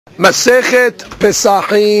Masechet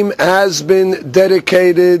Pesachim has been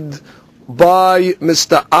dedicated by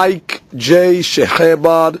Mr. Ike J.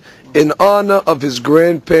 Shehebar in honor of his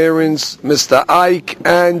grandparents, Mr. Ike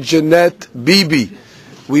and Jeanette Bibi.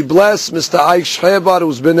 We bless Mr. Ike Shehebar,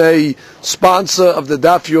 who's been a sponsor of the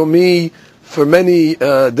Daf Yomi for many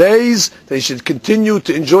days. They should continue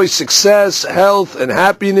to enjoy success, health, and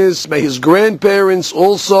happiness. May his grandparents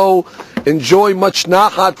also enjoy much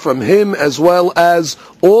nachat from him, as well as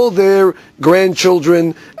all their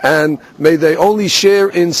grandchildren, and may they only share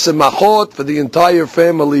in simachot for the entire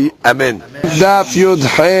family. Amen. Daf Yud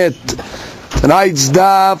Het. Tonight's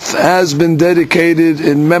daf has been dedicated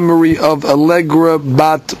in memory of Allegra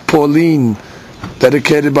Bat Pauline,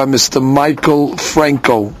 dedicated by Mr. Michael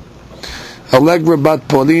Franco. Allegra Bat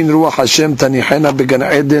Pauline, Ruach Hashem Tanihena Began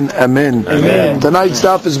Eden. Amen. Amen. Tonight's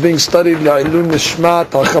daf is being studied La'ilun Nishmat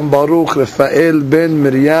Hacham Baruch Rafael ben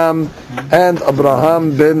Miriam and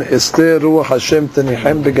Abraham ben Esther, Ruach Hashem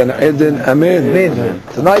Tanihem Began Eden. Amen. Amen.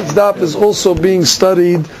 Tonight's daf is also being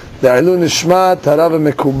studied La'ilun Nishmat Harav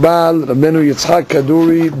Mekubal Rabbeinu Yitzhak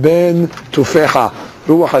Kaduri ben Tufeha,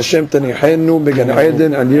 Ruach Hashem Tanihenu Began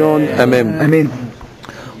Eden Alyon. Amen. Amen.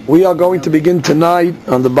 We are going to begin tonight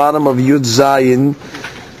on the bottom of Yud Zayin.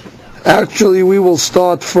 Actually, we will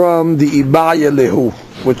start from the Ibaya Lehu,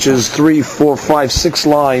 which is 3, 4, 5, 6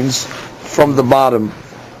 lines from the bottom.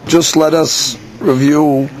 Just let us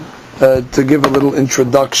review to give a little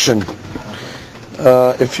introduction.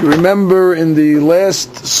 If you remember, in the last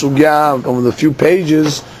sugya, over the few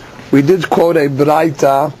pages, we did quote a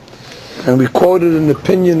Braita, and we quoted an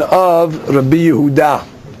opinion of Rabbi Yehuda.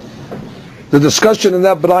 The discussion in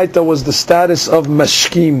that Braita was the status of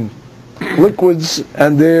mashkim, liquids,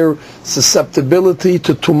 and their susceptibility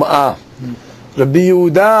to tum'ah. Rabbi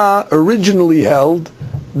Yehuda originally held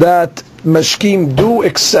that mashkim do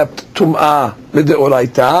accept tum'ah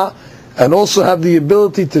mideoraita, and also have the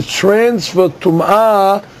ability to transfer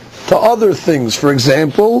tum'ah to other things. For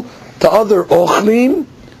example, to other ochlim,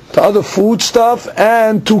 to other food stuff,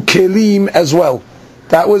 and to kelim as well.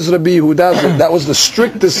 That was Rabbi Yehuda. That was the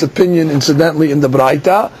strictest opinion, incidentally, in the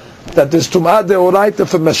Braita, that there's tum'ah deoraita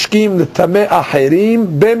for mashkim the tameh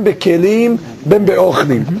ahirim ben bekelim ben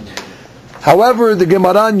beochlim. However, the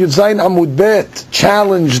Gemara in Yud Zayin Amud Bet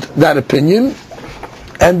challenged that opinion,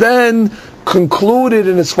 and then concluded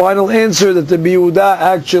in its final answer that the Rabbi Yehuda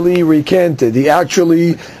actually recanted. He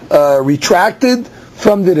actually retracted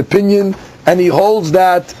from that opinion, and he holds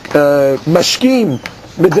that mashkim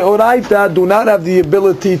Mideoraita do not have the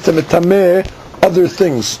ability to metameh other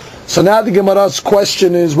things. So now the Gemara's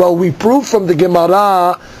question is, well, we prove from the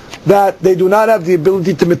Gemara that they do not have the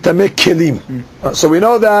ability to metameh kelim. So we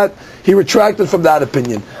know that he retracted from that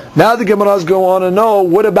opinion. Now the Gemara's going on to know,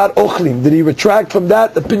 what about ochlim? Did he retract from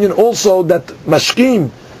that opinion also, that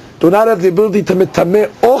mashkim do not have the ability to metameh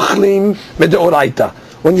ochlim mideoraita?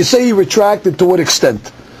 When you say he retracted, to what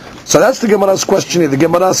extent? So that's the Gemara's question here. The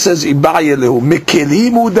Gemara says, "Ibaya lehu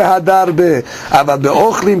mekelimu dehadar be, ava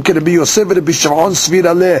beochlim kerebi Yosef rebi Shimon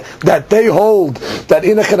svira le." That they hold that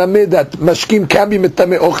in a chanamid that mashkim can be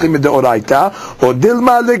mitame ochlim mideoraita, or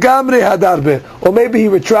dilma legamre hadar be, or maybe he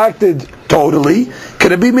retracted totally.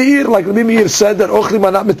 Kerebi Meir, like Rabbi Meir said, that ochlim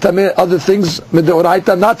are not mitame other things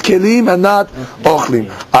mideoraita, not kelim and not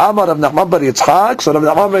ochlim. Amar Rav Nachman bar Yitzchak. So Rav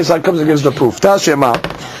Nachman bar Yitzchak comes and gives the proof.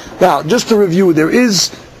 Tashema. Now, just to review, there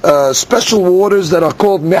is special waters that are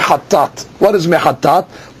called mehatat. What is mehatat?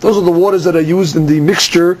 Those are the waters that are used in the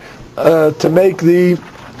mixture to make the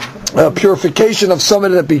purification of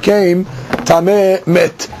somebody that became tameh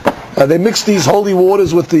met. They mix these holy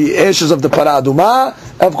waters with the ashes of the paraduma,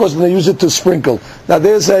 and of course they use it to sprinkle. Now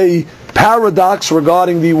there's a paradox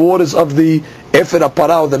regarding the waters of the efer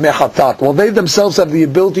para, the mehatat. Well, they themselves have the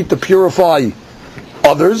ability to purify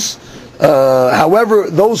others. However,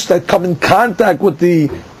 those that come in contact with the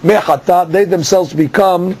mehatat, they themselves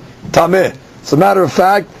become tameh. As a matter of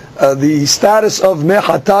fact, the status of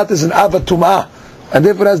mehatat is an avatumah, and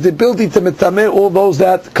therefore has the ability to metameh all those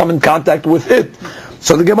that come in contact with it.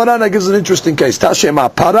 So the Gemara gives an interesting case.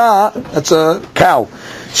 Tashema para, that's a cow.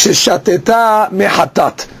 Sheshateta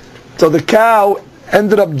mehatat. So the cow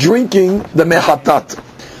ended up drinking the mehatat.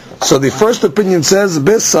 So the first opinion says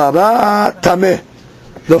besara tameh.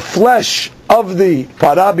 The flesh of the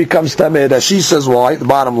para becomes tameh. Rashi says why? The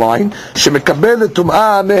bottom line, shemekabel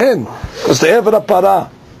tum'ah mehen, because the ever para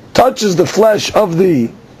touches the flesh of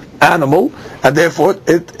the animal, and therefore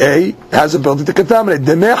it has ability to contaminate.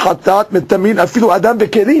 The mechatat metamin afilu adam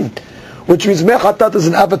bekelim, which means mechatat is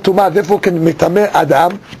an avatumah, therefore can metameh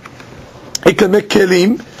adam, it can make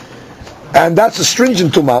kelim, And that's a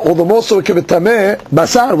stringent tumah. All the more so kivitameh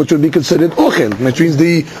basar, which would be considered ochel, which means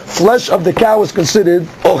the flesh of the cow is considered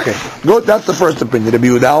ochel. Good, that's the first opinion. Rabbi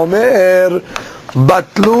Yehuda Omer,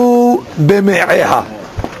 batlu b'me'eha.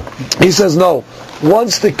 He says no.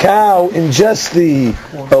 Once the cow ingests the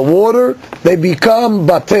water, they become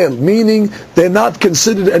batel, meaning they're not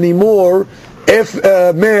considered anymore if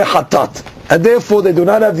me'hatat, and therefore they do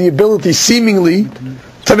not have the ability, seemingly,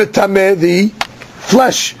 to metameh the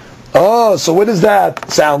flesh. Oh, so what does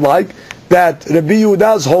that sound like? That Rabbi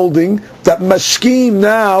Yehuda is holding that mashkim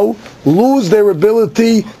now lose their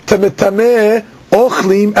ability to metameh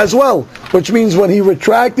ochlim as well, which means when he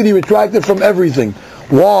retracted from everything.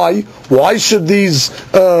 Why? Why should this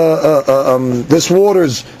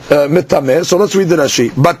water's metameh? So let's read the Rashi.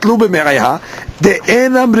 Batlu b'me'eha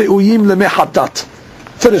de'enam re'uyim lemehatat.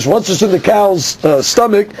 Finish. Once it's in the cow's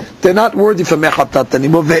stomach, they're not worthy for mehatat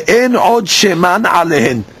anymore. Ve'en od sheman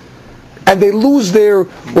alehen. And they lose their,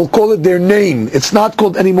 we'll call it their name. It's not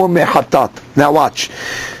called anymore mehatat. Now watch.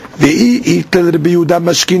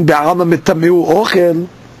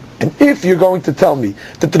 And if you're going to tell me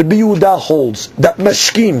that Rabbi Yehuda holds that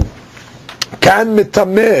mashkim can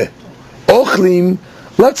metameh ochlim,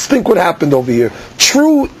 let's think what happened over here.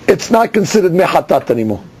 True, it's not considered mehatat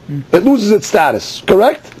anymore. It loses its status,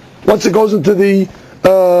 correct? Once it goes into the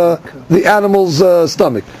animal's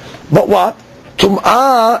stomach. But what?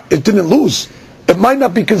 Tum'ah, it didn't lose. It might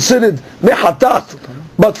not be considered mehatat.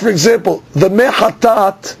 But for example, the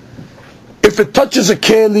mehatat, if it touches a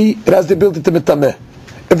keli, it has the ability to metameh.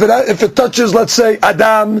 If it touches, let's say,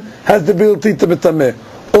 Adam, has the ability to metameh.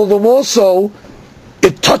 All the more so,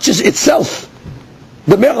 it touches itself.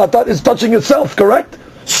 The mehatat is touching itself, correct?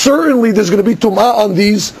 Certainly there's going to be tum'ah on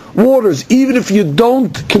these waters, even if you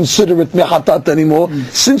don't consider it mehatat anymore,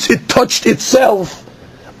 since it touched itself,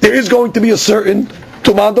 there is going to be a certain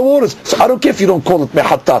tum'ah on the waters. So I don't care if you don't call it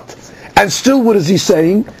mehatat. And still, what is he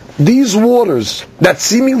saying? These waters that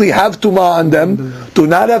seemingly have tum'ah on them do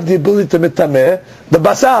not have the ability to metameh the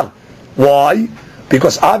basar. Why?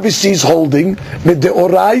 Because obviously he's holding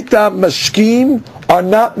mideoraita mashkim are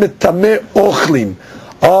not metameh ochlim.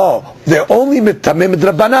 Oh, they're only metameh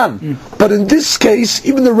midrabanan. But in this case,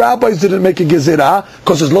 even the rabbis didn't make a gezerah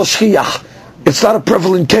because it's lo shchiyah. It's not a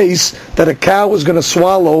prevalent case that a cow is going to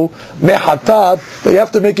swallow mehatat. They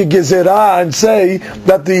have to make a gezerah and say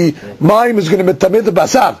that the maim is going to metameh the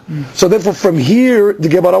basar. So therefore, from here, the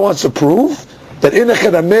Gemara wants to prove that in a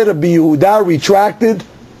Rabbi Yehuda retracted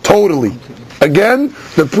totally. Again,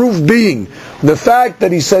 the proof being the fact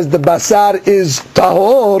that he says the basar is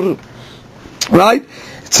tahor, right?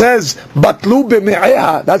 It says batlu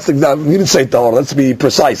b'me'eha. That's he didn't say tahor. Let's be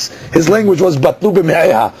precise. His language was batlu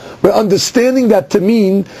b'me'eha. We're understanding that to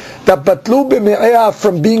mean that batlu b'me'eha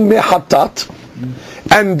from being mehatat,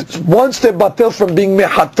 and once they're batel from being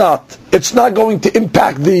mehatat, it's not going to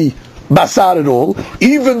impact the basar at all,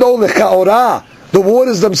 even though the cha'orah, the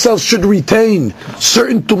waters themselves should retain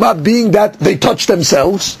certain tumah, being that they touch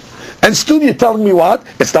themselves. And still you're telling me what?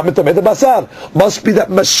 It's not metameh the basar. Must be that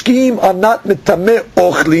mashkim are not metameh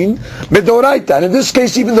ochlin medoraita. And in this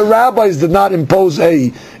case, even the rabbis did not impose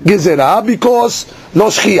a gezerah because lo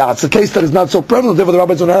shchiyah. It's a case that is not so prevalent. Therefore, the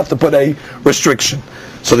rabbis don't have to put a restriction.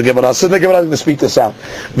 So the Gemara said, the Gemara is going to speak this out.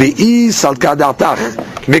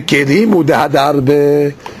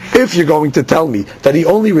 If you're going to tell me that he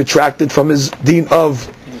only retracted from his deen of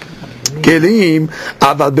kelim,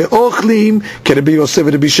 aval be'ochlim, kerebi Yosef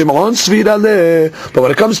Rabbi Shimon svira le. But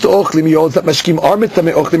when it comes to ochlim, he holds that mashkim are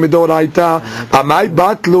mitameh ochlim midoraita, amai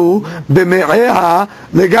batlu b'me'eha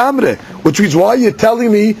legamre. Which means, why are you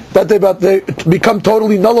telling me that they become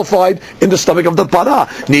totally nullified in the stomach of the parah?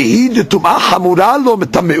 Nihid tum'ah hamura lo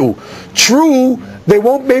mitameu. True, they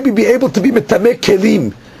won't maybe be able to be mitameh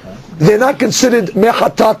kelim. They're not considered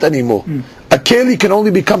mechatat anymore. A keli can only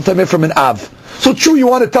become tameh from an av. So true, you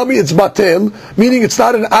want to tell me it's batel, meaning it's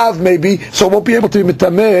not an av maybe, so it won't be able to be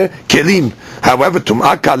mitameh kelim. However,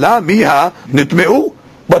 tum'ah kala miha nitmeu,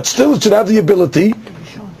 but still it should have the ability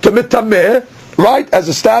to mitameh, right, as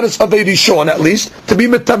a status of a rishon at least, to be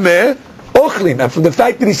mitameh ochlim. And from the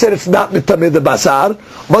fact that he said it's not mitameh the basar,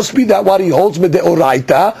 must be that what he holds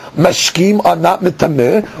mideoraita, mashkim are not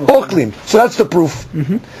mitameh ochlim. So that's the proof.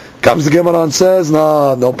 Comes the Gemara and says,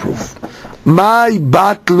 no proof. My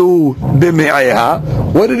batlu b'me'eha.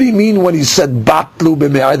 What did he mean when he said batlu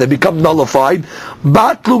b'me'eha? They become nullified.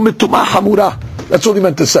 Batlu mitumah hamura. That's what he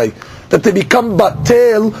meant to say. That they become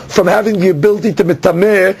batel from having the ability to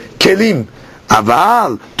mitameh kelim.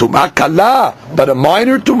 Aval tumah kala, but a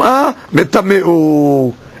minor tumah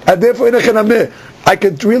mitameu. and therefore in a chanameh. I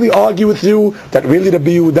could really argue with you that really the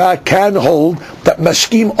Rabbi Yehuda can hold that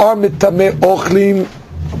mashkim are mitameh ochlim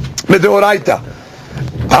mideoraita.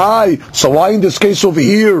 So why in this case over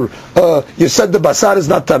here you said the basar is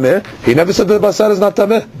not tameh? He never said the basar is not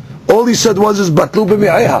tameh. All he said was batlu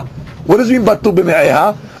b'me'eha. What does it mean batlu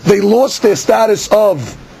b'me'eha? They lost their status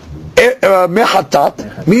of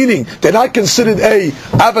mechatat, meaning they're not considered a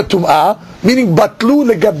avatum'ah, meaning batlu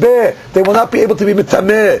legabe, they will not be able to be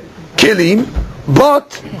mitameh kelim, but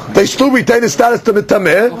they still retain the status to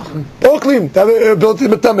mitameh oklim, they have the ability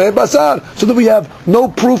to mitameh basar. So that we have no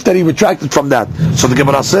proof that he retracted from that. So the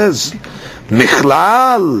Gemara says,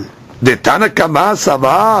 Michlal de Tana Kama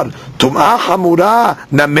Savar Tum'ah Hamura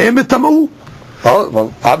Nameh Mitamu. Oh,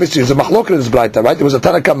 well, obviously there's a machlok in this braita, right? There was a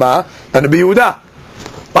Tana Kama and a Yehuda.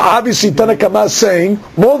 But obviously Tana Kama is saying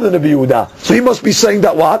more than a Yehuda. So he must be saying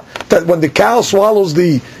that what? That when the cow swallows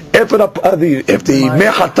the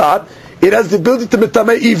mechatat, it has the ability to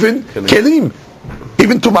mitameh even kelim,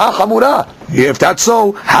 even tum'ah hamura. If that's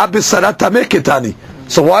so, ha besarat tameh ketani.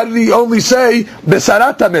 So why did he only say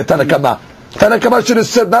besarat tameh Tanakama? Tanakama should have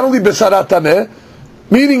said not only besarat tameh,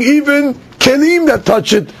 meaning even kelim that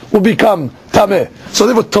touch it will become tameh. So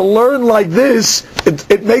therefore, to learn like this,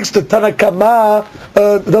 it makes the Tanakama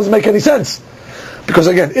doesn't make any sense. Because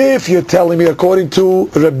again, if you're telling me according to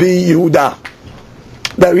Rabbi Yehuda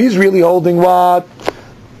that he's really holding what?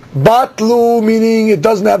 Batlu, meaning it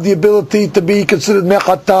doesn't have the ability to be considered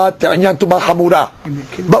mechatat, anyan tumah hamura.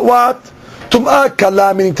 But what? Tum'ah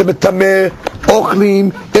kala, meaning to mitameh,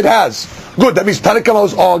 ochlim, it has. Good, that means Tanakama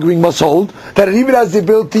was arguing, must hold, that it even has the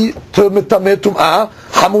ability to mitameh tum'ah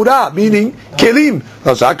hamura, meaning kelim.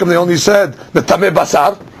 So how come they only said mitameh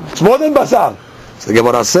basar? It's more than basar. So the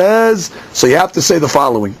Gemara says, so you have to say the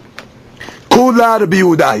following. Kula Rabbi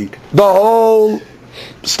Yehudai. The whole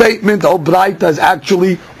statement, the whole braita is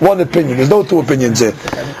actually one opinion. There's no two opinions here.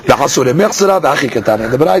 The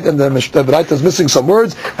braita is missing some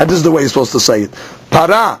words, and this is the way you're supposed to say it.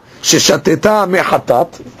 Para sheshateta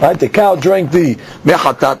mechatat. Right, the cow drank the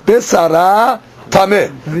mechatat. Besara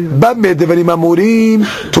tameh. Bame devarim amurim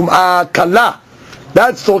tum'ah kala.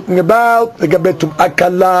 That's talking about the tum'ah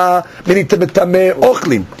kala, meaning tameh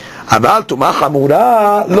ochlim. Aval tum'ah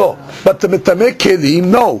hamura, no. But tameh kelim,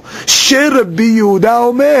 no. Rabbi Yehuda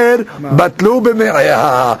omer batlu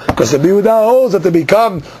b'me'eha, because Rabbi Yehuda holds that they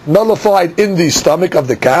become nullified in the stomach of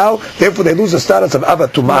the cow. Therefore, they lose the status of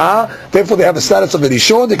avatumah. Therefore, they have a status of a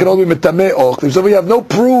rishon. They can only be mitameh ochlim. So we have no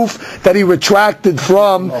proof that he retracted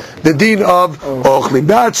from the deen of ochlim.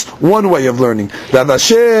 That's one way of learning. Rav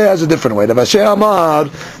Asher has a different way. Rav Asher Amar,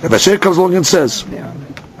 Rav Asher comes along and says,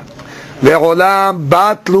 "Ve'olam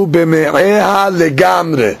batlu b'me'eha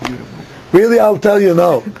legamre." Really, I'll tell you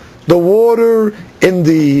no. The water in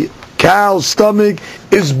the cow's stomach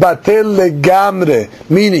is batel legamre,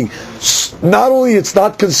 meaning not only it's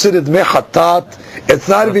not considered mechatat, it's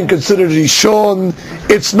not even considered rishon,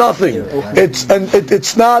 it's nothing.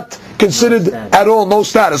 It's not considered at all, no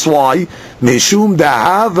status. Why? Mishum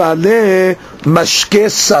da'ava le mashke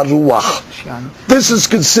saruach. This is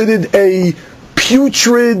considered a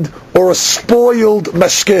putrid or a spoiled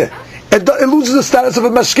mashke. It loses the status of a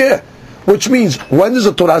mashke. Which means, when does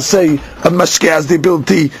the Torah say a mashke has the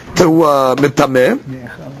ability to mitameh?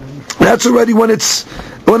 That's already when it's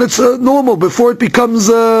normal, before it becomes,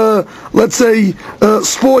 let's say,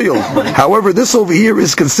 spoiled. However, this over here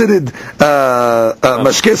is considered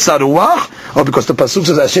mashke saruach, or because the pasuk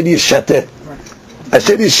says asher yishateh.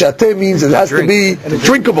 Asher yishateh means it has to be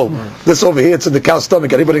drinkable. This over here, it's in the cow's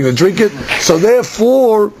stomach. Anybody can drink it. So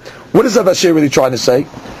therefore, what is Rav Asher really trying to say?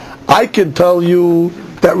 I can tell you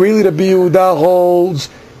that really the Yehuda holds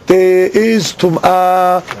there is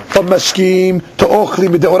tum'ah from mashkim to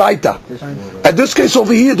ochlim mideoraita. In this case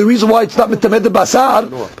over here, the reason why it's not mitameh basar,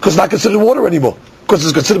 because it's not considered water anymore, because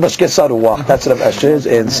it's considered mashke saruach. That's Rav Asher's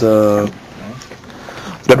answer.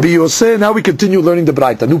 Rabbi Yosef. Now we continue learning the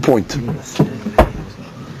braita. New point.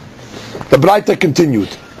 The braita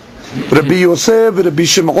continued. Rabbi Yosef and Rabbi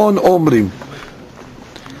Shimon omrim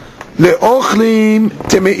leochlim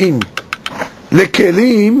temeim.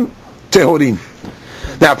 Lekelim tehorim.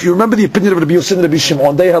 Now, if you remember the opinion of Rabbi Yosef and Rabbi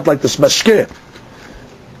Shimon, they had like this mashke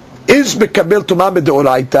is mekabel tumah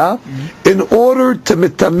medoraita in order to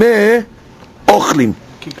mitameh ochlim,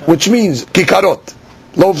 which means kikarot,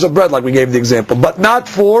 loaves of bread, like we gave the example, but not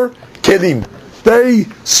for kelim. They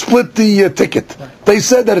split the ticket. They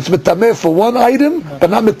said that it's mitameh for one item, but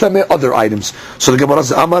not mitameh other items. So the Gemara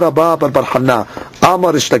says, Amar Abba bar bar Hanna,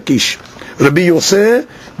 Amar Ishtakish. Rabbi Yosef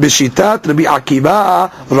b'shitat Rabbi Akiva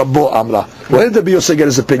Rabbo Amra. Where did Rabbi Yosef get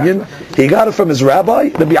his opinion? He got it from his rabbi,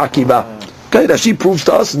 Rabbi Akiva. Okay, Rashi proves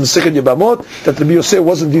to us in the Second Yebamot that Rabbi Yosef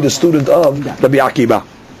was indeed a student of Rabbi Akiva.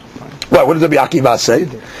 Well, what did Rabbi Akiva say?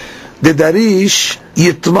 The Darish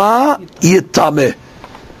Yitma Yitameh.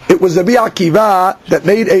 It was Rabbi Akiva that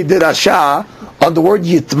made a dirasha on the word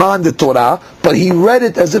Yitma in the Torah, but he read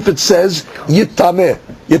it as if it says Yitameh.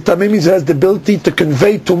 Yitameh means it has the ability to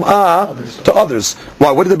convey tum'ah to others.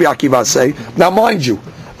 Why? What did Rabbi Akiva say? Now, mind you,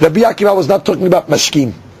 Rabbi Akiva was not talking about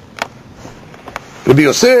mashkin. Rabbi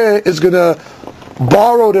Yosef is going to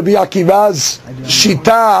borrow Rabbi Akiva's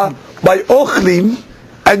shita by ochlim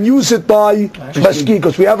and use it by mashkin,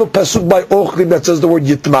 because we have a pasuk by ochlim that says the word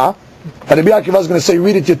Yitma. And Rabbi Akiva is going to say,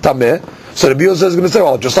 read it Yitameh. So Rabbi Yosef is going to say,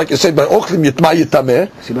 well, just like you say by Ochlim, Yitma,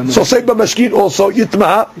 Yitameh. So say by Mashkin also,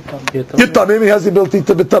 Yitma. Yitameh, he has the ability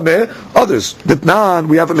to Yitameh. Others. Ditnan,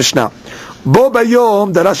 we have a Mishnah. Bo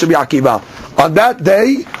bayom darash Rabbi Akiva. On that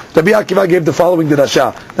day, Rabbi Akiva gave the following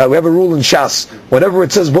dirasha. Now we have a rule in Shas. Whenever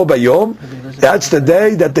it says Bo bayom, that's the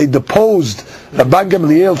day that they deposed Rabban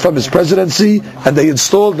Gamliel from his presidency and they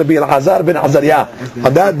installed Rabbi Al-Hazar ben Azariah.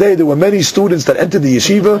 On that day there were many students that entered the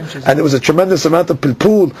yeshiva and there was a tremendous amount of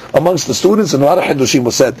pilpul amongst the students and a lot of Hiddushim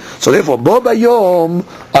was said. So therefore, Bo bayom,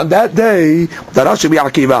 on that day, darash Rabbi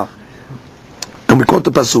Akiva. And we quote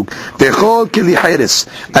the pasuk, Techol keli hayres,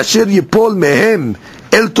 asher yipol mehem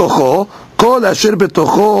el tocho, kol asher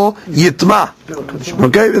betocho yitma.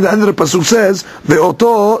 Okay, and the end of the pasuk says,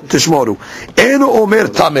 ve'oto tishmoru. Eno omer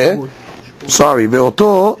tameh,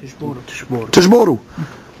 ve'oto tishmoru.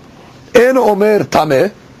 Eno omer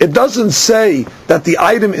tameh. It doesn't say that the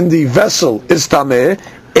item in the vessel is tameh,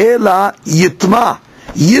 ela yitma.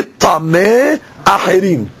 Yitameh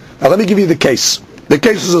ahirim. Now let me give you the case. The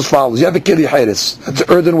case is as follows. You have a keli hayres. That's an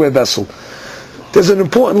earthenware vessel. There's an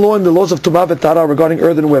important law in the laws of Tumah v'Tara regarding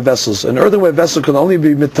earthenware vessels. An earthenware vessel can only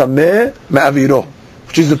be mitameh ma'aviro,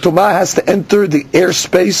 which is the Tumah has to enter the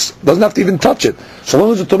airspace, doesn't have to even touch it. So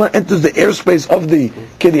long as the Tumah enters the airspace of the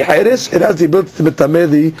keli hayres, it has the ability to mitameh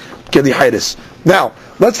the keli hayres. Now,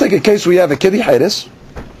 let's take a case where you have a keli hayres,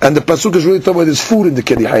 and the pasuk is really talking about there's food in the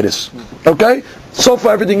keli hayres. Okay? So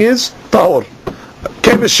far everything is tahor.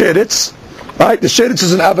 Came a sheretz. Right, the sheretz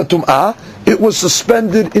is an avatum'ah. It was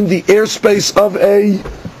suspended in the airspace of a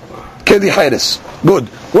keli hayres. Good.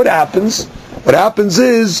 What happens? What happens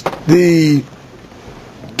is the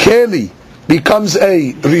keli becomes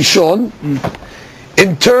a rishon.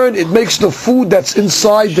 In turn, it makes the food that's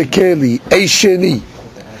inside the keli a sheni.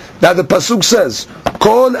 Now the pasuk says,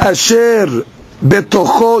 "Kol asher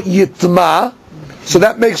betocho yitma." So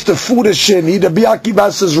that makes the food a sheni. The Rabbi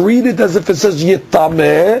Akiva says, read it as if it says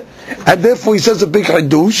yitameh, and therefore he says a big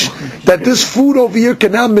hadush that this food over here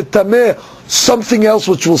can now mitameh something else,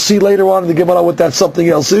 which we'll see later on in the Gemara what that something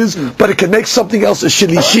else is, but it can make something else a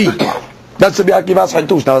shilishi. That's the Rabbi Akiva's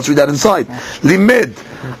hadush. Now let's read that inside. Limed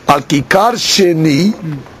al kikar sheni.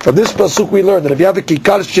 From this pasuk we learn that if you have a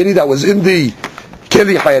kikar sheni that was in the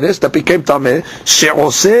keli hayres that became tameh,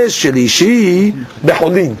 she'oseh shilishi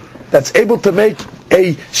becholin. That's able to make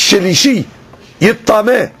a shilishi,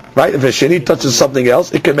 yittameh, right? If a sheni touches something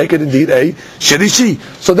else, it can make it indeed a shilishi.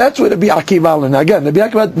 So that's what Rabbi Akiva learned. Now again, Rabbi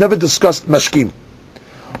Akiva never discussed mashkim.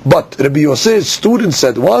 But Rabbi Yosef's student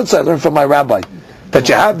said, once I learned from my rabbi, that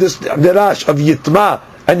you have this derash of yitma,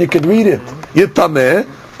 and you can read it, yittameh,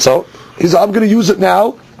 so he said, I'm going to use it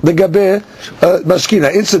now, the gabeh mashkim.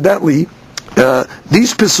 Now incidentally,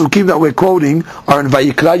 these pesukim that we're quoting are in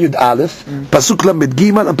Vayikra Yud Aleph, pasuk lamed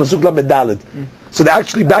Gimel and pasuk lamed Daled. So they're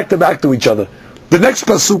actually back to back to each other. The next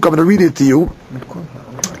pasuk, I'm going to read it to you,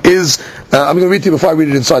 is I'm going to read it to you before I read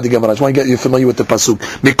it inside the Gemara. I just want to get you familiar with the pasuk.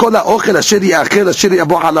 Mikol ha'ochel asher ya'achel asher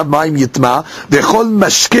yabo alav ma'im yitma v'chol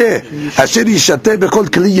mashkeh asher yishateh b'chol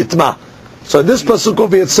kli yitma. So in this pasuk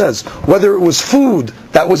over here it says whether it was food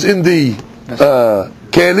that was in the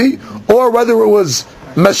keli or whether it was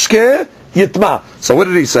mashkeh Yitma. So what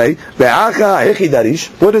did he say?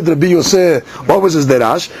 What did Rabbi Yosef? What was his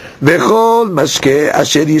derash? V'chol mashke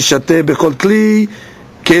asher yishateh b'chol kli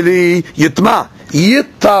yitma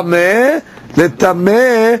yitameh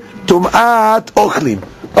letameh tum'at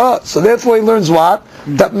ochlim. So therefore he learns what?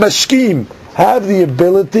 That mashkim have the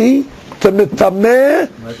ability to mitameh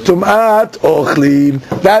tum'at ochlim.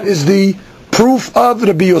 That is the proof of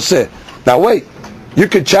Rabbi Yosef. Now wait, you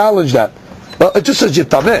could challenge that. Well, it just says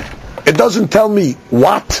yitameh. It doesn't tell me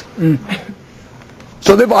what.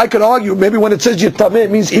 So therefore I could argue, maybe when it says yitameh,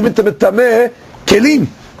 it means even to mitameh kelim.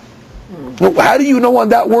 Well, how do you know on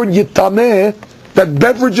that word yitameh that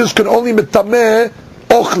beverages can only mitameh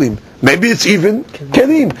ochlim? Maybe it's even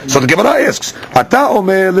kelim. So the Gemara asks, Ata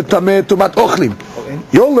omer litameh tumat ochlim.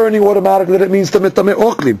 You're learning automatically that it means tameh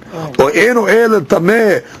ochlim. Or eno el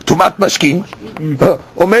tameh tumat mashkin.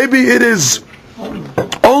 Or maybe it is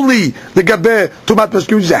only the gabeh tumat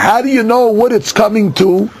mashkin. How do you know what it's coming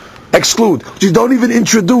to exclude? You don't even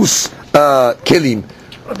introduce kelim.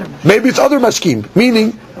 Maybe it's other mashkin.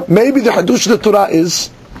 Meaning, maybe the hadush of the Torah is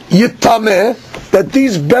yitameh, that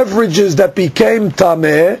these beverages that became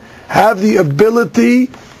tameh have the ability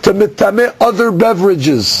to mitameh other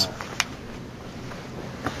beverages.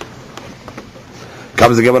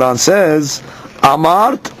 Comes the Gemara and says,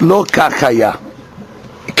 Amart lo kachaya.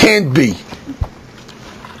 It can't be.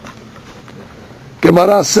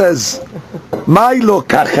 Gemara says, Mai lo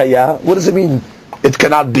kachaya. What does it mean? It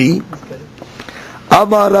cannot be.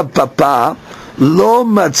 Amar Papa lo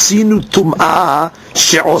matzinu tum'ah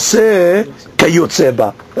she'oseh kayotze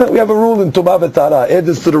ba. We have a rule in Tum'ah v'Tara. Add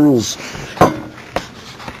this to the rules.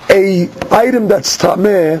 A item that's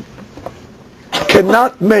tameh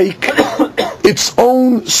cannot make its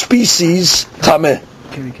own species tameh,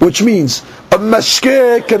 which means a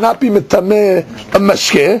mashkeh cannot be metameh a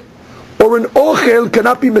mashkeh, or an ochel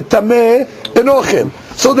cannot be metameh an ochel.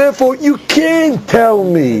 So therefore, you can't tell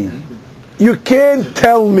me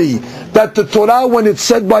that the Torah, when it's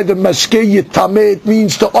said by the mashkeh yitameh, it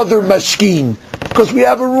means to other mashkin, because we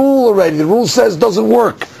have a rule already. The rule says it doesn't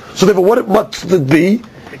work. So therefore, what must it be?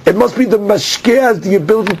 It must be the mashkeh has the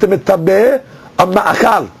ability to metameh a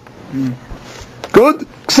ma'achal. Good?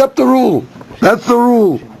 Accept the rule. That's the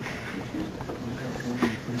rule.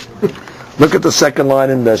 Look at the second line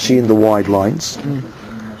in the she in the wide lines.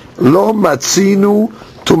 Lo matzinu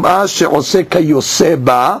tum'ah she'oseh kayoseh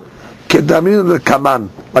ba kedamin l'kaman.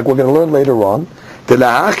 Like we're going to learn later on.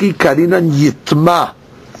 Telahachi karinan yitma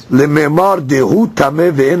lememar dehu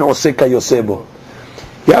tameh ve'en oseh kayoseh bo.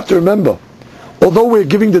 You have to remember, although we're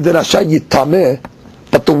giving the derasha yitameh,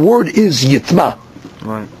 but the word is yitma.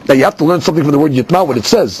 Right. Now you have to learn something from the word yitma, what it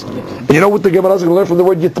says. And you know what the Gemara is going to learn from the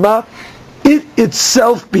word yitma? It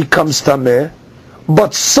itself becomes tameh,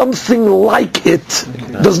 but something like it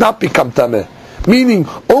does not become tameh. Meaning,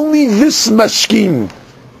 only this mashkin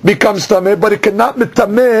becomes tameh, but it cannot be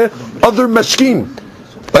tameh other mashkin.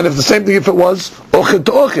 And if the same thing if it was ochel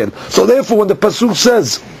to ochel. So therefore, when the pasuk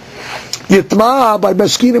says yitma by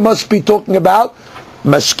mashkin, it must be talking about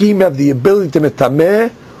mashkin have the ability to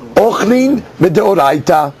metameh ochlin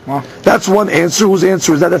mideoraita. That's one answer. Whose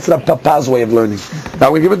answer is that? That's Rav Papa's way of learning.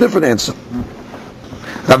 Now we give a different answer.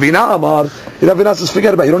 Ravina Amar, Ravina says,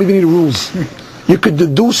 forget about it. You don't even need rules. You could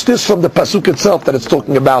deduce this from the pasuk itself that it's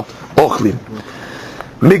talking about ochlin.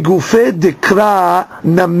 Megufe dekra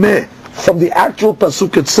nameh, from the actual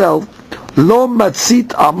pasuk itself, lo matzit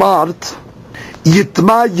amart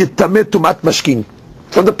yitma yitameh tumat mashkin.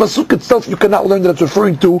 From the pasuk itself, you cannot learn that it's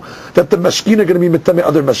referring to that the mashkin are going to be mitameh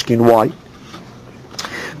other mashkin. Why?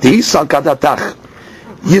 The salkadatach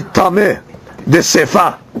yitameh de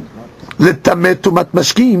sefa letameh tumat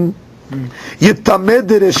mashkin yitameh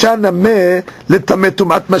de resha nameh letameh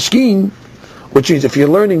tumat mashkin, which means if you're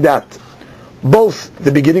learning that both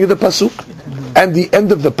the beginning of the pasuk and the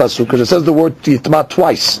end of the pasuk, because it says the word yitma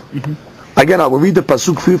twice. Again, I will read the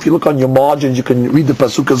pasuk for you. If you look on your margins, you can read the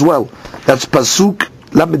pasuk as well. That's pasuk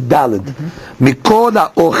Lamed Daled. Mikol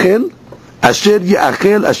ha'ochel asher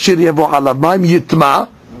ya'achel asher yavo alav mayim yitma.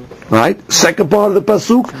 Right? Second part of the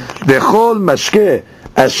pasuk. Bechol mashkeh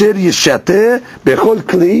asher yishateh bechol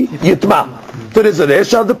kli yitma. So there's a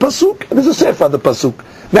resha of the pasuk and there's a sefa of the pasuk.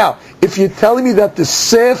 Now, if you're telling me that the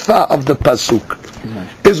sefa of the pasuk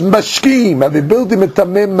is mashkim, have the ability to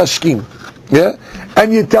metameh mashkim, yeah,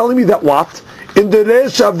 and you're telling me that what in the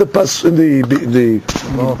resha of the pasuk, in the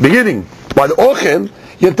beginning by the ochel,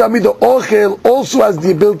 you tell me the ochel also has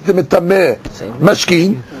the ability to metameh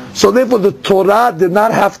mashkin. So therefore the Torah did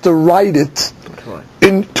not have to write it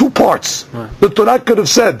in two parts. The Torah could have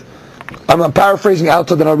said, I'm paraphrasing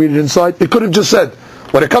outside, then I'll read it inside. It could have just said,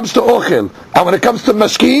 when it comes to ochel and when it comes to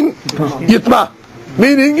mashkin, yitma.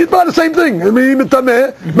 Meaning, yitma the same thing. Meaning,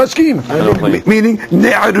 mashkin. Meaning,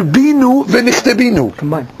 ne'arbinu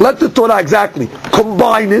v'nichtebinu. Let the Torah exactly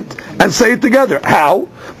combine it and say it together. How?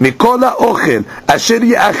 Mikola ochel, asher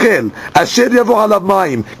ya'achel, asher yavo alav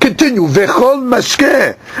mayim. Continue. V'chol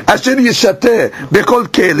mashkeh, asher yishateh, v'chol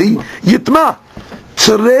keli, yitma.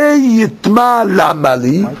 Tzrei yitma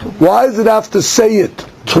lamali. Why does it have to say it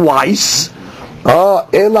twice?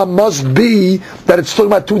 Ela must be that it's talking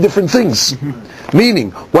about two different things. Meaning,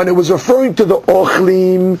 when it was referring to the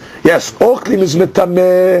ochlim, yes, ochlim is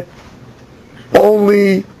metameh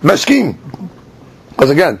only mashkim. Because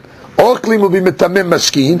again, Ochlim will be mitameh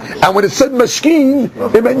mashkin, and when it said mashkin,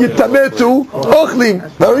 it meant yitameh to ochlim.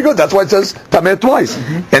 Very good. That's why it says tameh twice.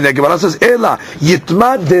 And the Gemara says, Ela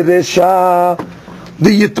yitma deresha. The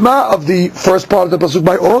yitma of the first part of the pasuk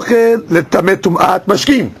by ochel letameh tum'at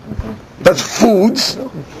mashkin. That's foods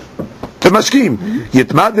to mashkim.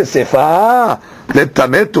 Yitma desefa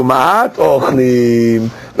letameh tum'at ochlim.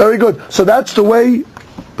 Very good. So that's the way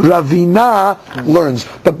Ravina learns,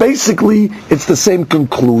 but basically it's the same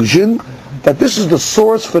conclusion, that this is the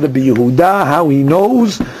source for the Yehuda, how he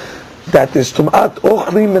knows that there's Tum'at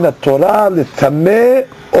Ochlim in the Torah, L'tameh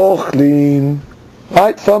Ochlim,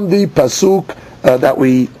 right, from the Pasuk that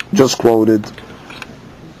we just quoted.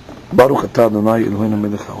 Baruch atah Adonai Eloheinu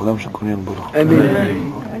melech haolam shekoyenu baruch.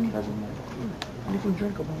 Amen.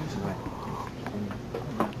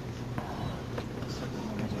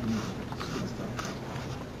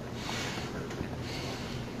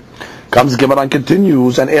 Comes the Gemara and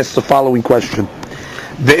continues and asks the following question.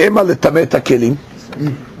 Now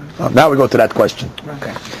we go to that question.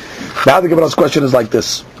 Okay. Now the Gemara's question is like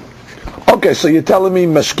this. Okay, so you're telling me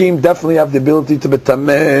mashkim definitely have the ability to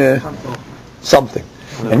betameh something.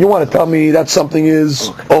 And you want to tell me that something is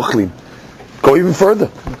ochlim. Go even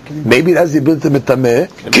further. Maybe it has the ability to betameh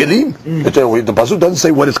kilim. The pasuk doesn't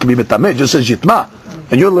say what it can be betameh, it just says yitma.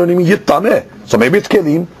 And you're learning me yitameh. So maybe it's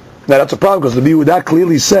kilim. Now that's a problem because the Yehuda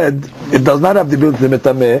clearly said it does not have the ability to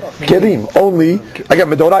metameh kelim, only again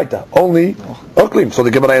medoraita, only oklim. So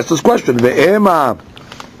the Gemara asks this question: Ve'ema.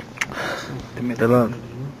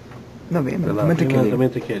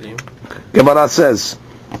 Gemara says,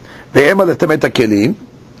 "Ve'ema letameta kelim."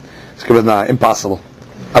 It's impossible.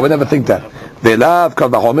 I would never think that. Ve'lav kal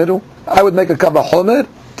v'homeru. I would make a kal v'homer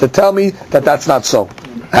to tell me that that's not so.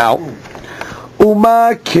 How?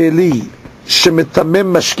 Uma keli. Shemitameh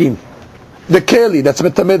mashkin. The keli, that's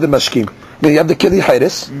mitameh the mashkin. You have the keli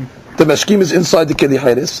hayres. The mashkin is inside the keli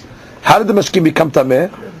hayres. How did the mashkin become tameh?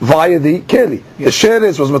 Via the keli. The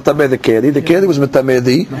sheres was mitameh the keli was mitameh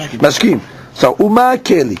the mashkin. So, uma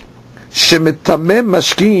keli. Shemitameh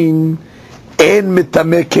mashkin and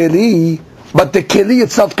mitameh keli, but the keli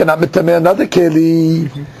itself cannot mitameh another keli.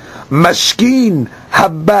 Mashkin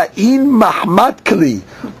habba'in mahmat kli.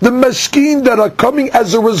 The mashkin that are coming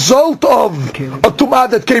as a result of a tum'ah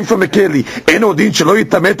that came from a keli. Eno din shelo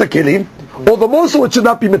yitameh kelim. Or the most of it should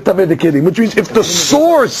not be mitameh the kelim, which means if the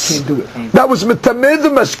source that was mitameh the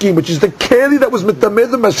mashkin, which is the keli that was mitameh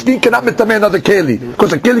the mashkin, cannot mitameh another keli,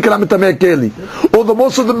 because a keli cannot mitameh a keli. Or the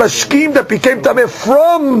most of the mashkin that became tameh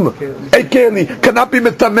from a keli cannot be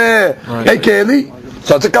mitameh a keli.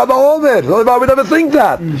 So it's a kal v'homer. I would never think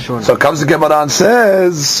that. So comes the Gemara and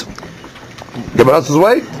says,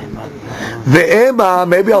 wait. Ve'ema,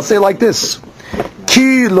 maybe I'll say like this.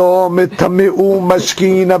 Kilo mitami'u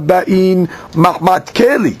mashkin ba'in mahmat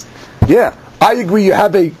keli. Yeah, I agree you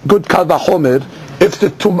have a good kal v'homer if the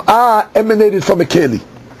tum'ah emanated from a keli.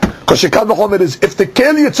 Because kal v'homer is, if the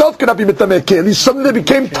keli itself cannot be mitameh keli, something that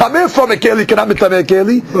became tameh from a keli cannot be mitameh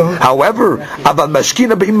keli. However, aval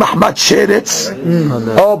mashkin ba'in mahmat sheretz.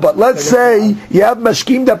 Oh, but let's say you have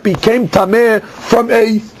mashkin that became tameh from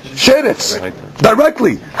a sheretz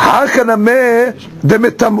directly. Hakanameh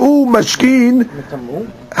demitam'u mashkin.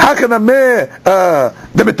 Hakanameh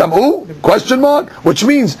demitam'u? Question mark. Which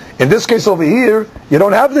means in this case over here you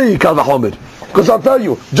don't have the kal v'homer, because I'll tell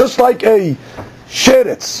you, just like a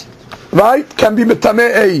sheretz, right, can be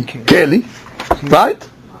mitameh a keli, right?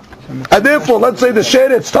 And therefore, let's say the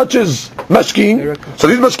sheretz touches mashkin, so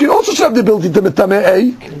these mashkin also should have the ability to mitameh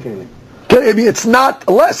a keli. I mean, it's not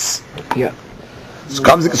less. Yeah.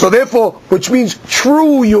 So therefore, which means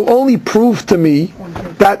true, you only prove to me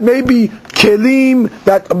that maybe kelim,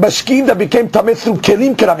 that mashkin that became tameh through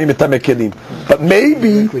kelim cannot be mitameh kelim, but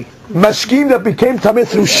maybe mashkin that became tameh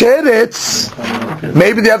through sheretz,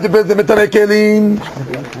 maybe they have the ability to mitameh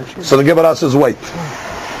kelim. So the Gemara says, wait.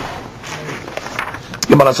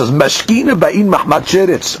 Gemara says, mashkin ba'in mahmat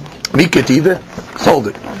sheretz miketive. Hold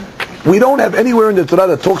it. We don't have anywhere in the Torah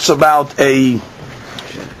that talks about a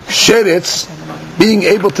sheretz being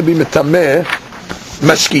able to be mitameh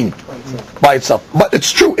mashkin by itself. But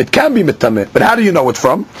it's true, it can be mitameh. But how do you know it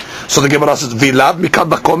from? So the Gemara says, Vilav mikal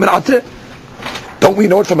b'chomer ateh. Don't we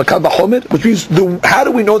know it from a kal v'homer? Which means, how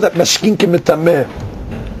do we know that mashkin can mitameh,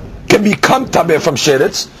 can become tameh from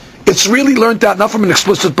sheretz? It's really learned out not from an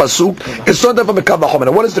explicit pasuk. It's learned out from a kal v'homer.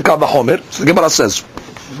 And what is the kal v'homer? So the Gemara says,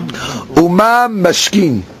 Uma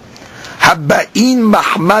mashkin habba'in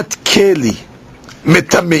mahmat keli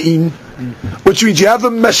mitamein. Which means you have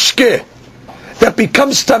a mashke, that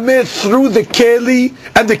becomes tameh through the keli,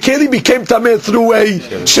 and the keli became tameh through a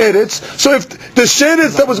sheretz. So if the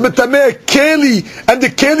sheretz that was metameh keli, and the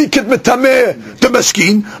keli could metameh the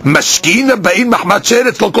mashkin ba'in mahmat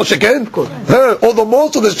sheretz lo kol sheken. All the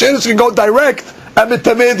more so the sheretz can go direct and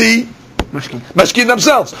metameh the mashkin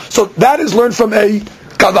themselves. So that is learned from a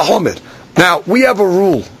kal vachomer. Now we have a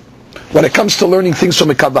rule when it comes to learning things from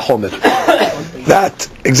a kal vachomer. That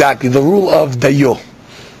exactly the rule of dayo.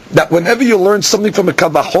 That whenever you learn something from a kal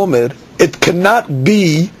vachomer, it cannot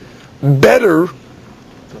be better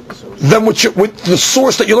than with the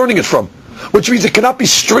source that you're learning it from. Which means it cannot be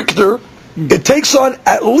stricter. It takes on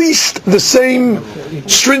at least the same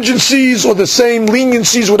stringencies or the same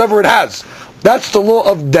leniencies, whatever it has. That's the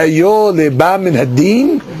law of dayo leba min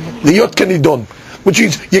hadin liyot kanidon. Which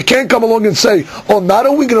means you can't come along and say, oh, not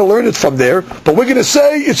only going to learn it from there, but we're going to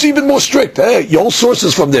say it's even more strict. Hey, your whole source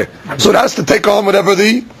is from there. So it has to take on whatever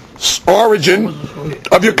the origin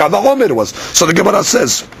of your kal vachomer was. So the Gemara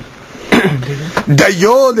says,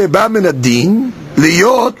 dayo leba min hadin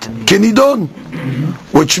liyot kanidon.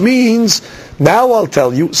 Which means, now I'll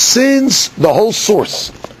tell you, since the whole source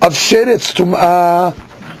of sheretz tum'ah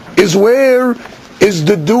is where is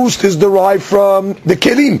deduced, is derived from the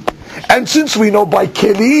kelim. And since we know by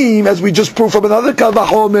kelim, as we just proved from another kal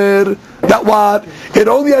vachomer, that what? It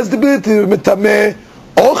only has the ability to metameh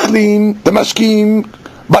ochlim, the mashkim,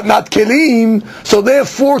 but not kelim. So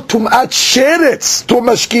therefore, tum'at sheretz to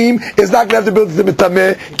mashkim is not going to have the ability to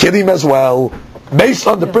metameh kelim as well. Based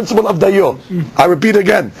on the principle of dayo. I repeat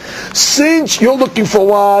again. Since you're looking for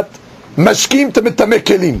what? Mashkim to metameh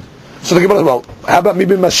kelim. So the Gemara says, well, how about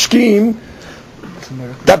maybe mashkim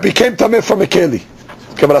that became tameh from a keli?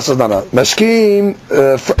 Gemara says, no. Mashkim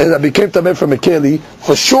that became tameh from a keli,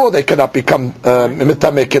 for sure they cannot become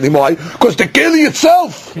metameh kelim. Why? Because the keli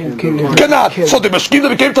itself cannot. So the mashkim that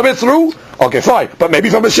became tameh through, okay, fine. But maybe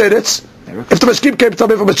from a sheretz. If the mashkim came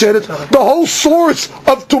tameh from a sheretz, the whole source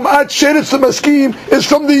of tum'at sheretz the mashkim is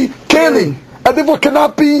from the keli, and therefore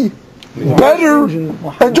cannot be better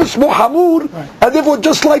and just more hamur, and therefore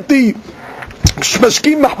just like the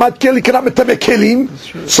mashkim mahmat keli cannot metameh kelim,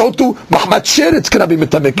 so too mahmat sheretz cannot be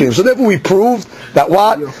metameh kelim. So therefore we proved that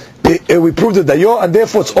what? We proved the dayo, and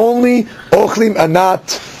therefore it's only ochlim and not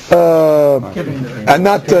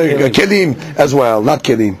kelim as well, not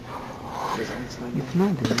kelim.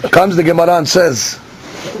 Comes the Gemara and says,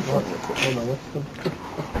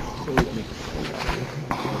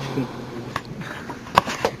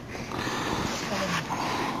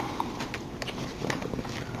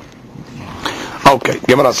 okay,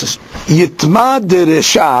 Gemara says, Yitma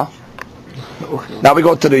deresha. Now we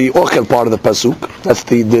go to the ochel part of the pasuk. That's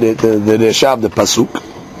the deresha of the pasuk.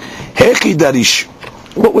 Hechi darish.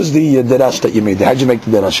 What was the derash that you made? How did you make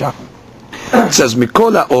the derasha? It says,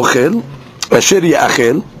 Mikola ochel asher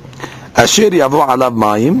ya'achel asher yavo alav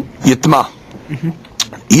mayim yitma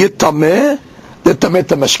yitameh letameh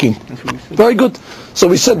tamashkin. Very good. So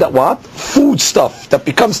we said that what? Food stuff that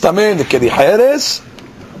becomes tameh in the keli hayeres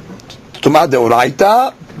tumah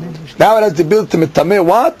deoraita. Now it has the ability to metameh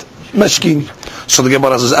what? Mashkin. So the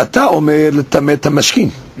Gemara says, Ata omer letameh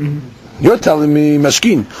tamashkin. You're telling me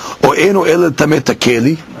mashkin. O eno el letameh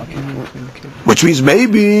takeli, which means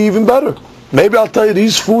maybe even better. Maybe I'll tell you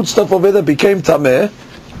these food stuff over there became tameh.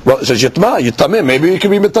 Well, it says yitameh. Maybe it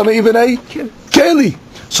can be metameh even a keli.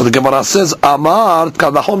 So the Gemara says, Amar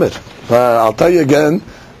kal vachomer. I'll tell you again,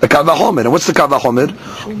 the kal vachomer. And what's the kal vachomer?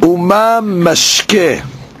 Uma mashke.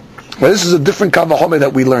 Well, this is a different kal vachomer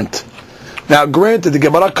that we learned. Now, granted, the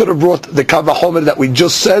Gemara could have brought the kal vachomer that we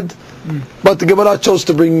just said, but the Gemara chose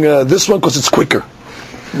to bring this one because it's quicker.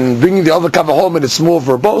 Bringing the other kal vachomer, it's more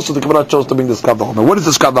verbose, so the Gemara chose to bring this kal vachomer. What is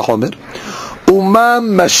this kal vachomer? Uma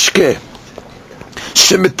mashke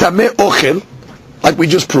shemitame ochel, like we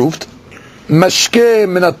just proved. Mashke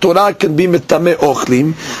min Torah can be mitame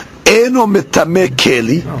ochlim, eno mitame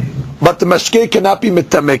keli, but the mashke cannot be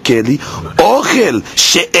mitame keli. Ochel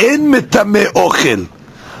she'en mitame ochel,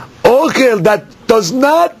 ochel that does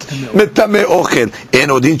not mitame ochel,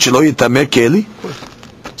 eno din shelo yitame keli.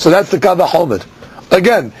 So that's the kal vachomer.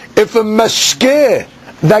 Again, if a mashke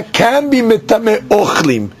that can be mitame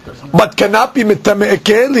ochlim, but cannot be mitame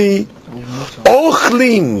keli,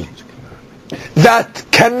 ochlim that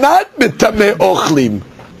cannot mitame ochlim,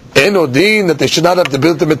 enodin that they should not have the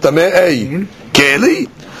ability to mitame keli.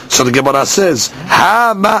 So the Gemara says,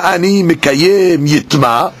 Ha ma'ani mikayem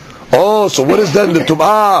yitma. Oh, so what is then the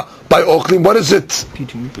tum'ah by ochlim? What is it?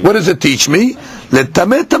 What does it teach me?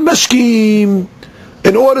 Letame tamashkim.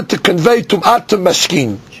 In order to convey tum'at to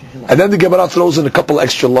mashkin. And then the Gemara throws in a couple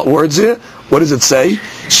extra words here. What does it say?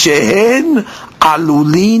 Shehen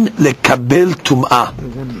alulin lekabel tum'ah.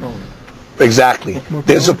 Exactly.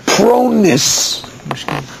 There's a proneness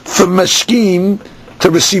for mashkim to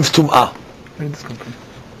receive tum'ah.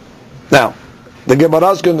 Now, the Gemara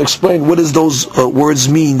is going to explain what does those words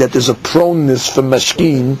mean, that there's a proneness for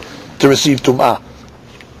mashkim to receive tum'ah.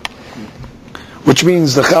 Which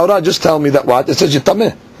means the Chaura just tell me that what? It says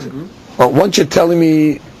yitameh. Well, once you're telling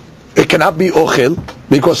me it cannot be ochel,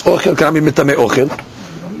 because ochel cannot be mitameh ochel.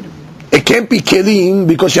 It can't be kelim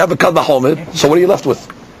because you have a kal v'chomer. So what are you left with?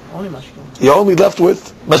 You're only left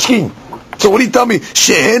with mashkin. So what do you tell me?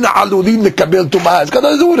 Shehen alulin lekabel tum'ah. It's got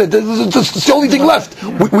to do with it. It's the only thing left.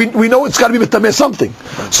 We know it's got to be mitameh something.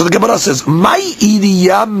 So the Gemara says, "My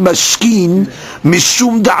iriyam mashkin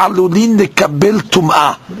mishum da'alulin lekabel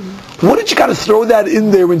tum'ah." What did you got to throw that in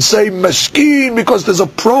there and say mashkin because there's a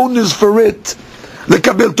proneness for it?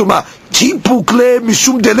 Lekabel tum'ah. Tipukle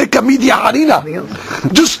mishum deleka harina.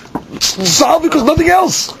 Just solve because nothing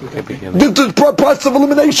else. The process of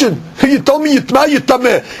elimination. You told me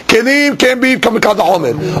yitameh. Kelim can't be kamikad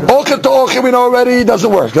homer. Ochel to ochel we know already, it doesn't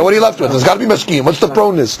work. Now what are you left with? There's got to be mashkin. What's the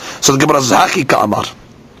proneness? So the Gemara zaki ka'amar.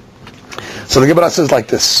 So the Gemara says like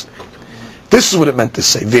this. This is what it meant to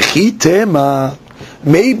say. V'chi tema.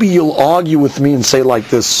 Maybe you'll argue with me and say like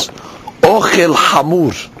this. Ochel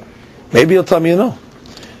hamur. Maybe you'll tell me no.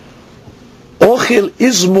 Ochel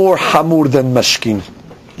is more hamur than mashkin.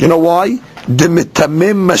 You know why? The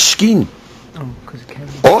mitameh mashkin.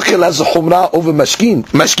 Ochel has a humrah over mashkin.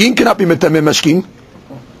 Mashkin cannot be mitameh mashkin.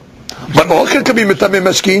 But ochel can be mitameh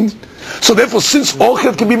mashkin. So therefore, since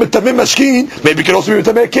ochel can be mitameh mashkin, maybe it can also be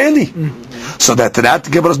mitameh keli. So that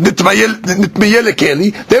Gemara nitmayel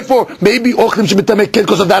keli. Therefore, maybe ochel should be mitameh keli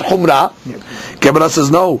because of that humrah. Gemara says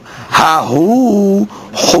no. Hahu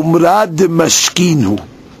humrah de mashkinu.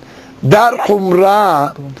 That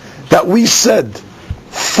humrah that we said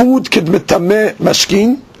food could mitameh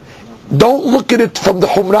mashkin, don't look at it from the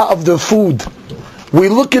humrah of the food. We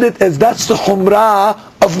look at it as that's the humrah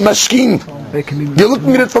of mashkin. You're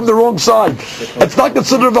looking at it from the wrong side. It's not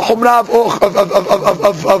considered the humrah of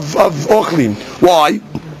ochlin. Why?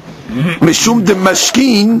 Mishum de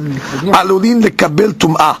mashkin alulin lekabel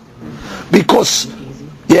tum'ah. Because,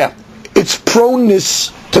 it's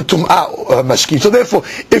proneness to tum'ah mashkin. So therefore,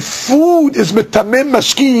 if food is mitameh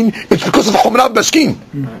mashkin, it's because of humrah mashkin.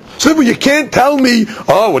 So therefore, you can't tell me,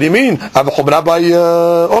 what do you mean? I have a humrah by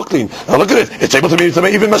ochlin. Now look at it. It's able to be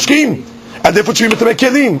mitameh even mashkin. And therefore, it should be mitameh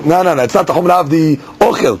kelim. No. It's not the humrah of the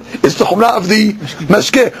ochel. It's the humrah of the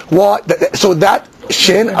mashke. Why? So that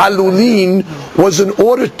shen alulin was in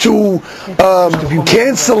order to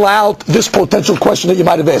cancel out this potential question that you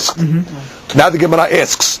might have asked. Now the Gemara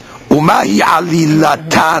asks, Umahi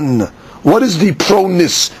alilatan. What is the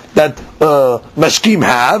proneness that mashkim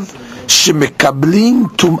have? Shemekablin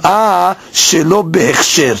tum'ah shelo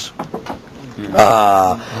behechsher.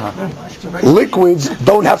 Liquids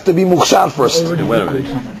don't have to be mukhshar first.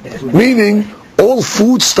 Meaning, all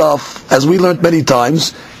food stuff, as we learned many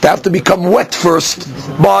times, they have to become wet first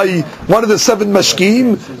by one of the 7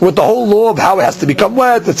 mashkim with the whole law of how it has to become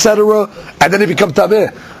wet, etc. And then it becomes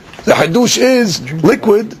tabeh. The hadush is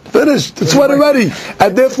liquid, finished, it's wet already,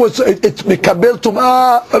 and therefore it's mikabel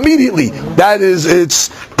tum'ah immediately. That is its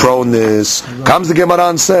proneness. Comes the Gemara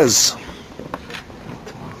and says,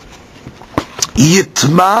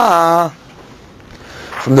 Yitma.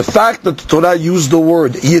 From the fact that the Torah used the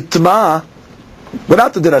word Yitma,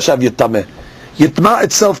 without the dirashav Yitameh, Yitma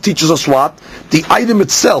itself teaches us what? The item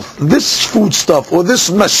itself, this food stuff or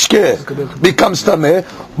this mashkeh becomes tameh,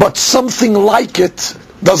 but something like it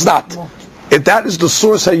does not. If that is the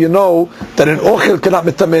source how you know that an ochel cannot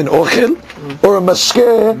mitameh an ochel, or a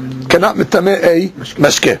mashkeh cannot mitameh a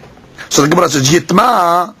mashkeh. So the Gemara says,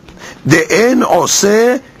 Yitma de'en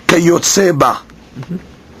oseh kayotze ba.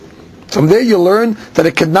 From there you learn that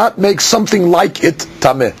it cannot make something like it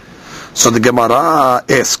tameh. So the Gemara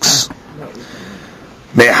asks,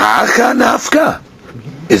 Mehacha nafka?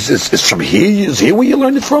 Is from here? Is here where you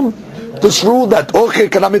learned it from? This rule that ochel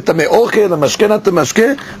cannot mitameh ochel and mashkeh not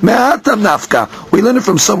mashkeh? Mehacha nafka. We learn it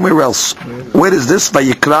from somewhere else. Where is this?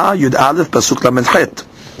 Vayikra Yud Aleph Pasuk Lamed Chet.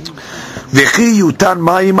 V'chi yutan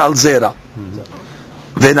mayim al zera.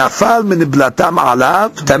 V'nafal min blatam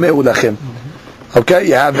alav tameh ulachem. Okay,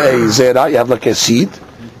 you have a zera, you have like a seed.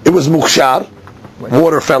 It was mukshar,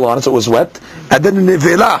 water fell on it, so it was wet. And then the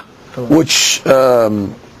nevela, which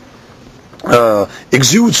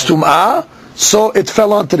exudes tum'ah, so it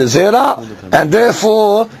fell onto the zera, and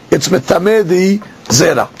therefore it's metameh the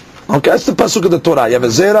zera. Okay, that's the pasuk of the Torah. You have a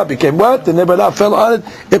zera, became wet, the nevela fell on it,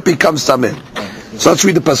 it becomes tameh. So let's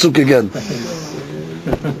read the pasuk again.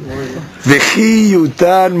 V'chi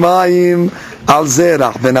yutan mayim על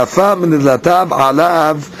זרח ונפל מנדלתיו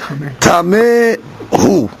עליו טמא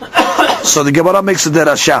הוא. So the Gemara makes a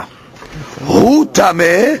derasha. הוא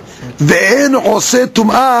טמא ואין עושה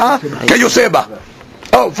טומאה כיוצא בה.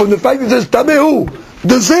 Oh, from the fact that it says טמא הוא.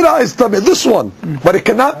 The zera is tameh, this one, but it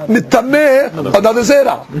cannot mitameh another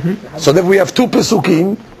zera. So then we have two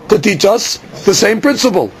pesukim to teach us the same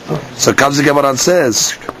principle. So comes the Gemara and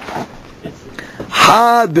says,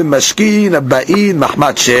 had b'mashkin abba'in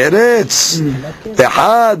mahmat sheretz,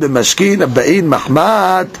 v'had b'mashkin abba'in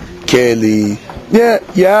mahmat keli. Yeah,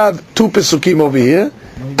 you have two pesukim over here,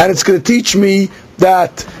 and it's going to teach me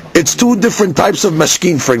that it's two different types of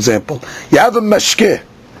mashkin. For example, you have a mashkeh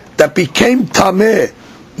that became tameh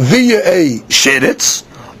via a sheretz,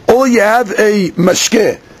 or you have a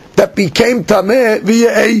mashkeh that became tameh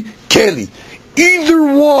via a keli. Either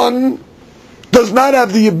one does not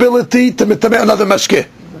have the ability to mitameh another mashkeh.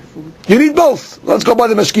 You need both. Let's go by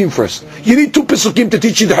the mashkim first. You need two pesukim to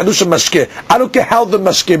teach you the hadush of mashkeh. I don't care how the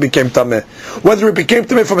mashkeh became tameh. Whether it became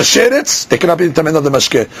tameh from a sheretz, it cannot be tameh another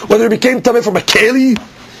mashkeh. Whether it became tameh from a keli,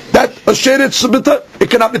 that a sheretz, it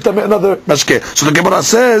cannot be tameh another mashkeh. So the Gemara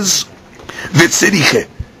says, v'tziriche.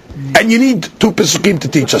 And you need two pesukim to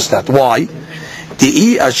teach us that. Why?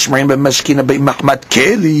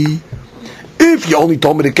 If you only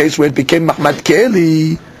told me the case where it became mahmat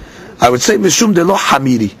keli, I would say mishum de lo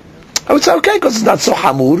hamiri. I would say okay, because it's not so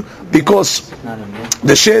hamur, because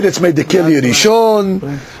the sheretz made the keli rishon,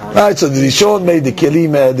 right? So the rishon made the keli,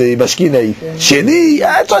 the mashkina sheni.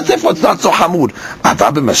 So therefore it's not so hamur.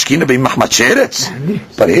 Ava b'mashkina b'mahmat sheretz.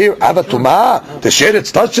 But here ava tumah, the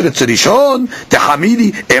sheretz touched it. It's rishon. The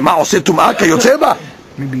hamiri ema oseh tumah kayotzeba.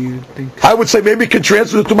 Maybe you think I would say maybe it can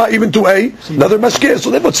transfer the tumah even to another mashkeh. So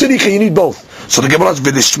therefore tziricha, you need both. So the Gemara says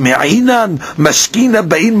v'lishme'inan mashkina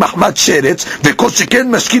bein mahmat sheretz v'kol sheken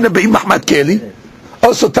mashkina bein mahmat keli.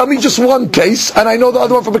 Oh, so tell me just one case, and I know the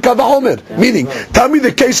other one from the Kavahomer. Meaning, tell me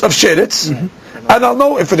the case of sheretz, and I'll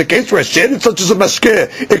know if in the case where sheretz such as a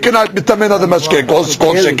mashkeh, it cannot be tamen another mashkeh. Kol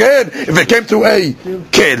sheken, if it came to a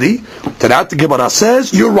keli, to that the Gemara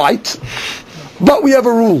says you're right, but we have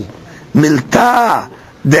a rule. Milta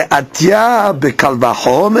de'atya bekal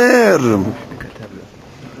vachomer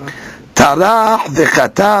tarach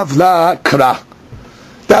v'chatav la kra.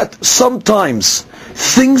 That sometimes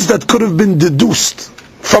things that could have been deduced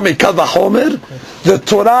from a kal vachomer, the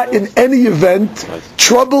Torah in any event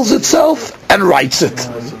troubles itself and writes it.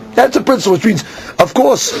 That's a principle, which means, of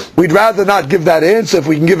course, we'd rather not give that answer if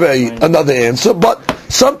we can give another answer, but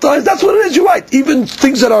sometimes that's what it is, you're right. Even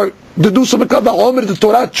things that are deduced from a kal vachomer, the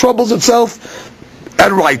Torah troubles itself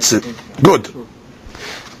and writes it. Good.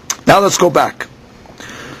 Now let's go back.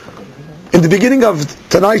 In the beginning of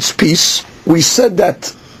tonight's piece, we said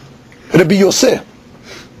that Rabbi Yosef,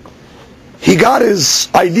 he got his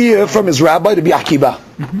idea from his rabbi, Rabbi Akiva.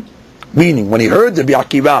 Meaning, when he heard Rabbi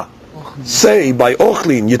Akiva say by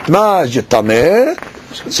Ochlin, Yitma,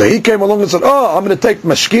 Yitameh, so he came along and said, oh, I'm going to take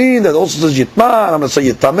Mashkin, that also says Yitma, and I'm going to say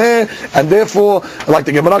Yitameh, and therefore, like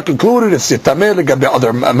the Gemara concluded, it's Yitameh, like the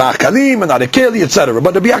other Ma'akalim, and not a Keli, etc.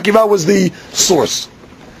 But Rabbi Akiva was the source.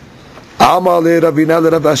 Amar le Ravina le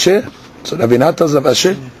Rav Asher. So Ravina tells Rav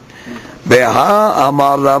Asher, Beha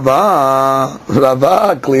Amar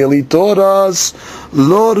Rava clearly taught us,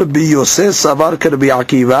 Lo Rabbi Yosef Savar ke Rabbi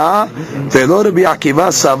Akiva, Velo Rabbi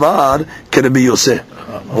Akiva Savar ke Rabbi Yosef.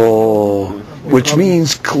 Oh, which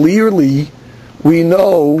means clearly we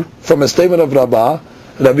know from a statement of Rabbi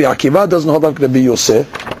Akiva doesn't hold like Rabbi Yosef.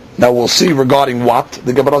 Now we'll see regarding what.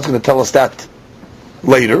 The Gemara is going to tell us that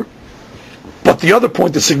later. But the other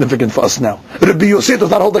point is significant for us now. Rabbi Yosef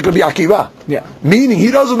does not hold like Rabbi Akiva. Yeah. Meaning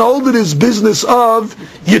he doesn't hold it his business of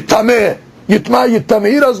Yitameh. Yitma,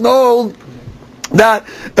 Yitameh. He doesn't hold that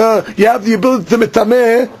you have the ability to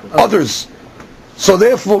mitameh others. So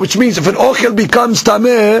therefore, which means if an ochel becomes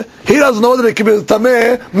tameh, he doesn't know that it can be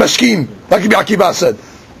tameh mashkin, like Rabbi Akiva said.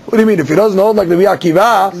 What do you mean? If he doesn't hold like Rabbi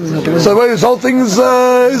Akiva, so his whole thing is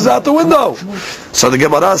out the window. So the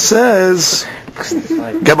Gemara says,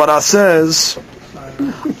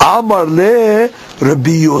 Amar le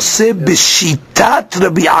Rabbi Yosef b'shitat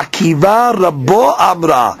Rabbi Akiva Rabo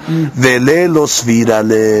Amra vele lo svira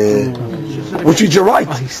le. Which means you're right.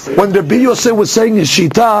 When Rabbi Yosef was saying his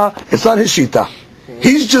shita, it's not his shita.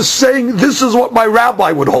 He's just saying this is what my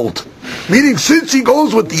rabbi would hold. Meaning, since he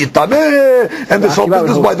goes with the Yitameh and this whole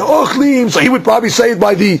business by the Ochlim, so he would probably say it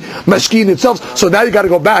by the Mashkin itself. So now you got to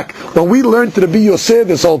go back. When we learned to Rabbi Yosef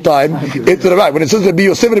this whole time, it's right. When it says Rabbi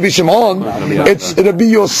Yosef and Rabbi Shimon, it's Rabbi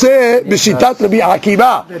Yosef b'shitat Rabbi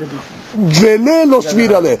Akiva.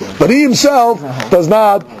 But he himself does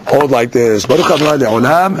not hold like this. Baruch Adonai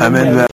le'olam. Amen.